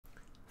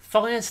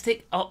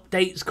Firestick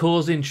updates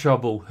causing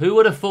trouble. Who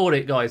would have thought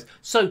it, guys?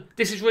 So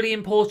this is really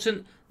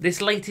important,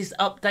 this latest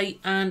update,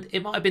 and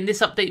it might have been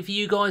this update for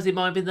you guys, it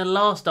might have been the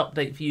last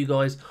update for you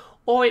guys,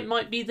 or it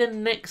might be the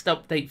next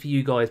update for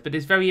you guys, but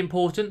it's very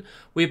important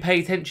we pay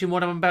attention to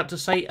what I'm about to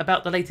say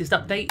about the latest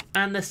update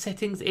and the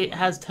settings it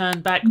has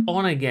turned back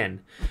on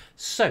again.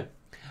 So,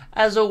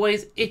 as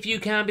always, if you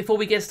can, before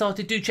we get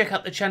started, do check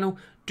out the channel.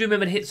 Do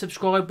remember to hit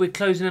subscribe. We're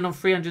closing in on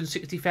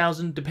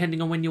 360,000,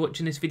 depending on when you're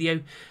watching this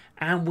video.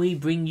 And we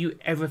bring you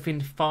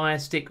everything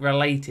Firestick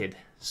related.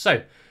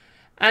 So,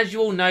 as you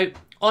all know,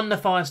 on the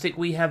Firestick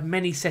we have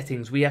many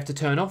settings we have to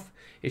turn off.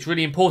 It's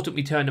really important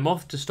we turn them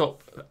off to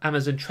stop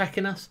Amazon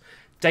tracking us,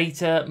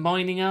 data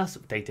mining us,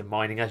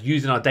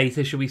 using our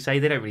data, should we say.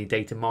 They don't really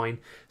data mine.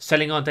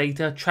 Selling our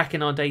data,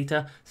 tracking our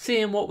data,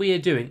 seeing what we are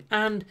doing,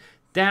 and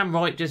damn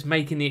right, just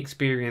making the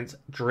experience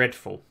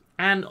dreadful.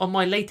 And on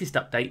my latest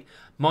update,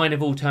 mine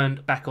have all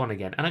turned back on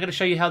again. And I'm going to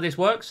show you how this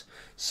works.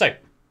 So,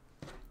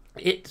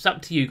 it's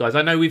up to you guys.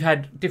 I know we've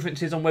had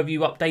differences on whether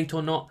you update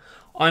or not.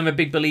 I'm a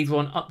big believer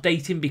on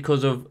updating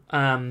because of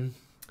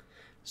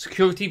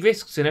security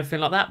risks and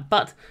everything like that.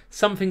 But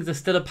some things are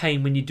still a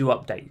pain when you do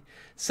update.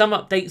 Some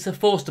updates are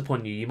forced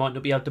upon you. You might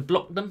not be able to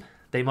block them.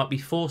 They might be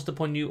forced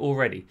upon you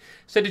already.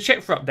 So to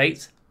check for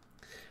updates,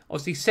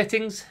 obviously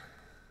settings,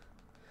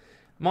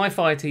 My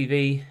Fire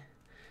TV,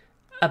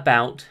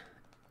 about,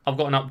 I've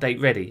got an update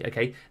ready,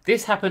 okay?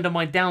 This happened on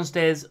my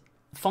downstairs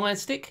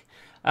Firestick.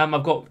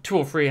 I've got 2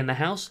 or 3 in the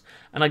house,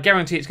 and I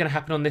guarantee it's going to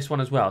happen on this one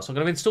as well. So I'm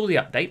going to install the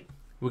update.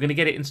 We're going to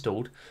get it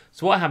installed.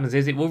 So what happens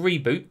is it will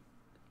reboot.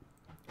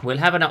 We'll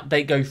have an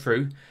update go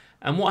through,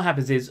 and what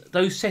happens is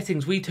those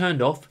settings we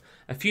turned off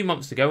a few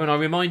months ago, and I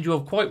remind you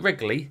of quite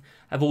regularly,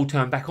 have all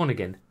turned back on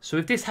again. So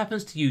if this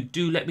happens to you,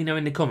 do let me know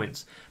in the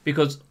comments,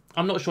 because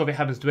I'm not sure if it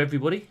happens to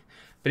everybody,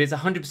 but it's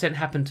 100%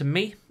 happened to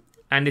me,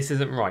 and this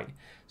isn't right.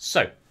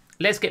 So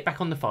let's get back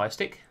on the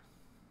Firestick.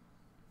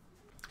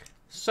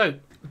 So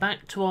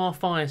back to our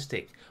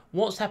Firestick.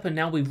 What's happened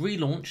now? We've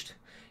relaunched.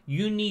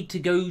 You need to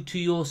go to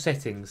your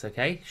settings,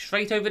 okay?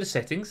 Straight over to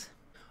settings.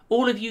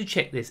 All of you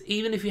check this,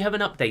 even if you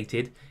haven't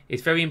updated.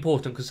 It's very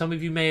important because some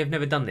of you may have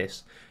never done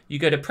this. You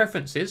go to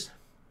preferences,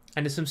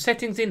 and there's some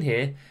settings in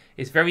here.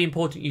 It's very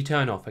important you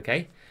turn off,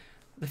 okay?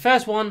 The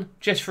first one,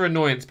 just for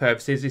annoyance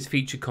purposes, is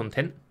featured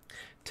content.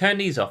 Turn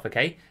these off,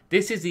 okay?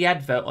 This is the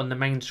advert on the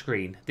main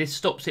screen. This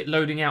stops it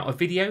loading out a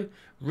video,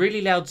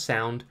 really loud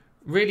sound,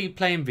 really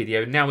playing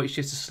video. Now it's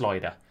just a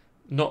slider.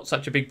 Not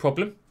such a big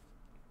problem.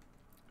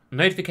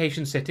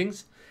 Notification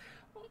settings,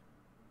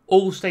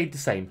 all stayed the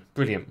same.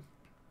 Brilliant.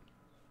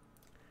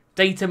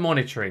 Data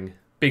monitoring,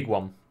 big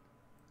one.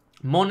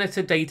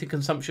 Monitor data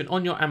consumption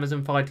on your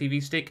Amazon Fire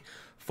TV stick,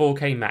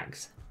 4K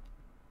max.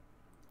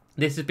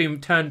 This has been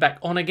turned back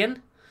on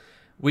again.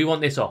 We want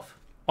this off.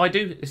 I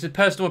do. This is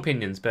personal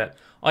opinions, but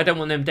I don't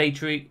want them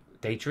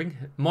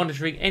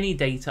monitoring any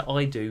data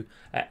I do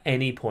at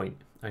any point.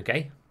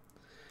 Okay.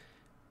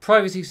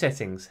 Privacy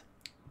settings.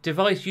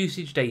 Device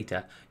usage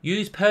data.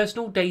 Use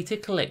personal data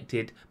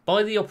collected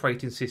by the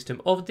operating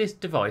system of this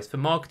device for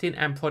marketing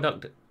and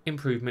product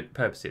improvement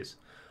purposes.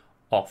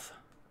 Off.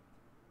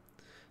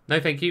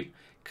 No thank you.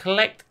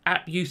 Collect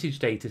app usage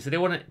data. So they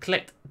want to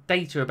collect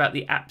data about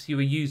the apps you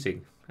are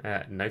using.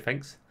 No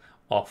thanks.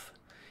 Off.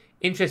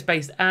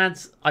 Interest-based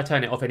ads. I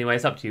turn it off anyway.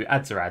 It's up to you.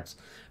 Ads are ads.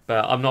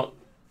 But I'm not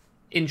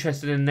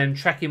interested in them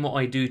tracking what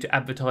I do to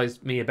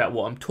advertise me about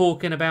what I'm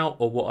talking about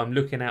or what I'm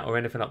looking at or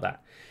anything like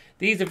that.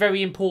 These are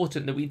very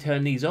important that we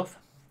turn these off.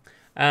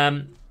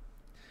 I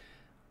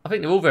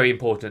think they're all very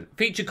important.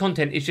 Featured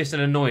content is just an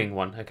annoying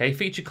one, okay?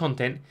 Featured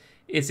content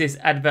is this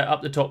advert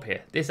up the top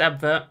here. This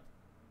advert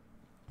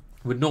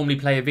would normally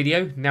play a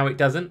video. Now it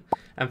doesn't.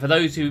 And for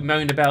those who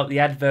moan about the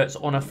adverts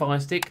on a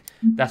Firestick,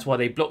 that's why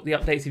they block the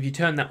updates. If you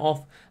turn that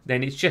off,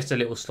 then it's just a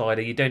little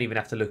slider. You don't even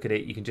have to look at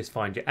it. You can just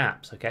find your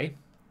apps, okay?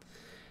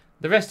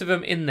 The rest of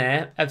them in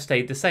there have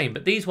stayed the same,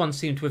 but these ones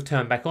seem to have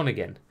turned back on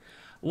again.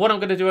 What I'm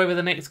going to do over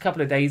the next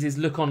couple of days is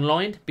look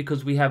online,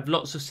 because we have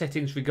lots of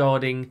settings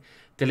regarding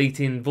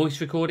deleting voice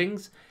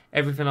recordings,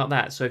 everything like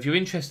that. So if you're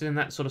interested in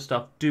that sort of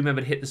stuff, do remember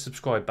to hit the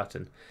subscribe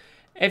button.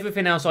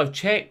 Everything else I've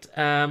checked.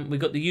 We've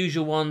got the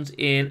usual ones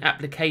in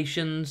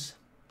applications.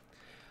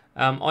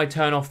 I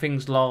turn off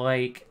things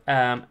like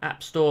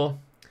App Store.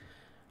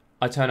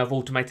 I turn off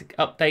automatic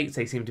updates.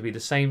 They seem to be the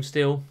same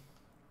still.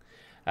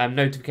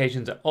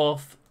 Notifications are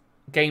off.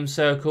 Game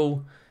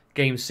Circle.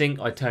 Game Sync,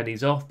 I turn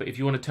these off, but if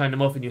you want to turn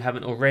them off and you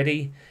haven't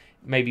already,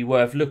 maybe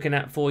worth looking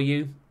at for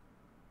you.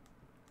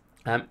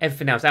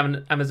 Everything else,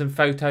 Amazon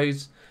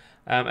Photos,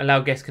 allow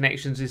guest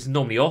connections is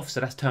normally off,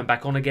 so that's turned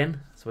back on again,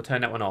 so we'll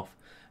turn that one off.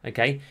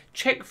 Okay,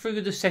 check through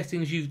the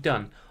settings you've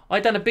done.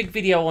 I've done a big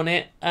video on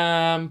it,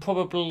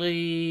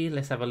 probably,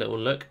 let's have a little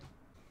look.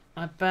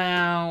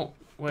 About,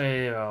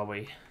 where are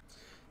we?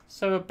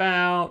 So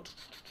about...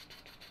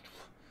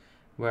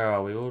 Where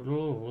are we?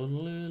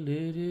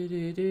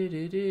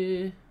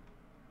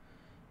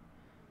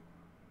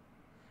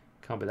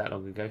 Can't be that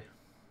long ago.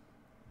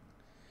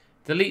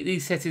 Delete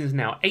these settings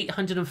now.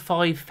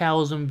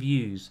 805,000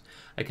 views.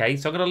 Okay,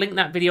 so I'm going to link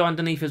that video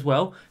underneath as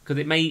well, because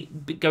it may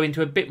go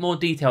into a bit more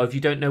detail if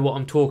you don't know what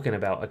I'm talking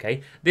about,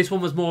 okay? This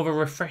one was more of a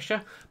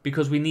refresher,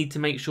 because we need to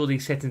make sure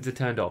these settings are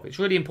turned off. It's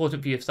really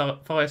important for your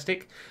Fire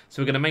Stick, so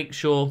we're going to make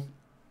sure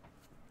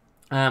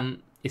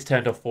it's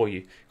turned off for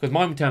you, because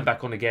mine will turn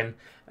back on again.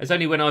 It's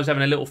only when I was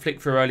having a little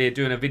flick through earlier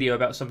doing a video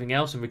about something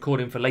else and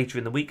recording for later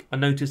in the week, I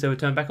noticed they were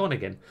turned back on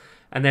again.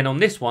 And then on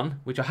this one,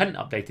 which I hadn't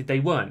updated, they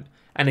weren't.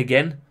 And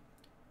again,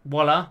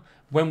 voila,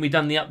 when we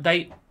done the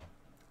update,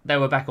 they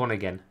were back on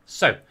again.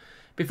 So,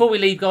 before we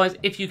leave, guys,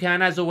 if you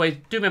can, as always,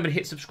 do remember to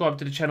hit subscribe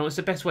to the channel. It's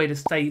the best way to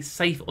stay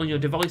safe on your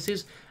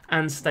devices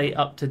and stay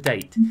up to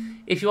date.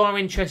 If you are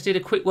interested,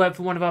 a quick word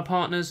from one of our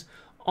partners,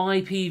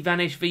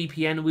 IPVanish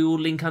VPN, we will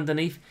link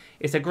underneath.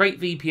 It's a great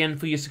VPN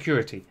for your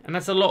security, and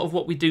that's a lot of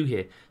what we do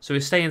here. So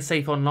it's staying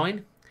safe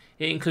online.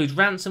 It includes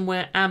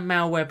ransomware and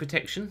malware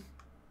protection.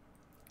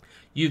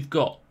 You've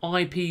got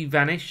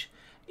IPVanish,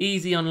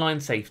 easy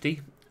online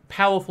safety,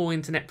 powerful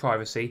internet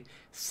privacy,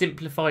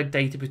 simplified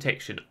data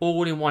protection,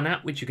 all in one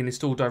app which you can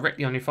install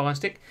directly on your Fire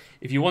Stick.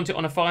 If you want it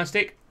on a Fire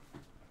Stick,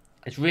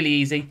 it's really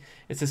easy.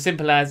 It's as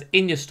simple as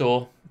in your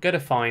store, go to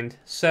find,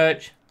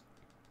 search,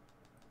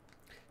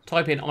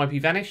 type in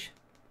IPVanish.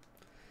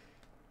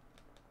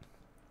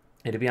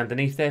 It'll be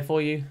underneath there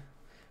for you.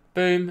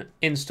 Boom,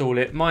 install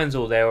it. Mine's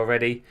all there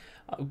already.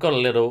 I've got a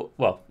little,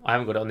 well, I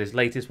haven't got it on this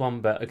latest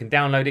one, but I can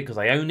download it because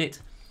I own it.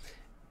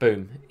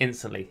 Boom,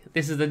 instantly.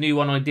 This is the new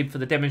one I did for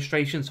the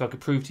demonstration so I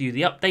could prove to you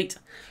the update.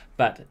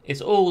 But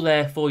it's all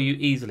there for you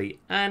easily.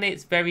 And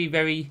it's very,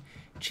 very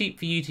cheap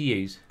for you to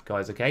use,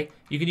 guys, okay?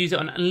 You can use it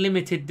on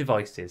unlimited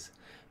devices.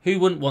 Who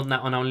wouldn't want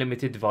that on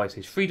unlimited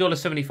devices?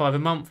 $3.75 a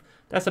month.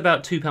 That's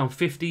about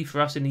 £2.50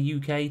 for us in the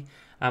UK.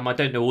 I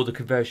don't know all the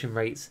conversion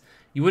rates.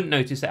 You wouldn't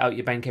notice that out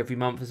your bank every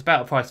month. It's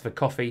about the price of a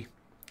coffee.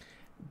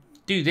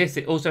 Do this.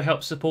 It also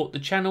helps support the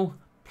channel.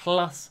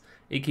 Plus,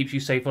 it keeps you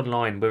safe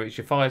online, whether it's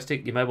your Fire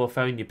Stick, your mobile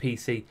phone, your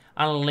PC,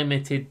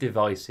 unlimited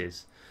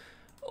devices.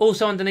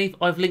 Also underneath,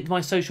 I've linked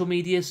my social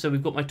medias. So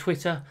we've got my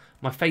Twitter,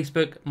 my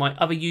Facebook, my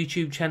other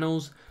YouTube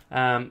channels,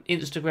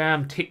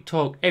 Instagram,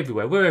 TikTok,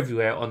 everywhere. We're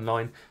everywhere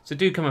online. So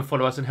do come and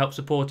follow us and help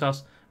support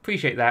us.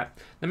 Appreciate that.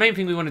 The main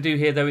thing we want to do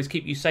here, though, is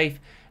keep you safe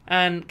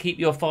and keep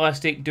your Fire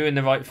Stick doing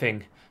the right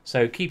thing.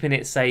 So keeping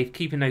it safe,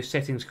 keeping those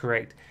settings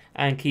correct,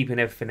 and keeping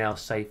everything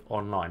else safe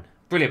online.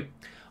 Brilliant.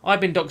 I've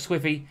been Doc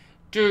Squiffy.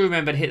 Do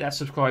remember to hit that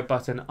subscribe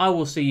button. I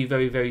will see you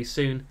very, very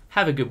soon.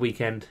 Have a good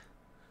weekend.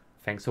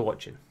 Thanks for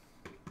watching.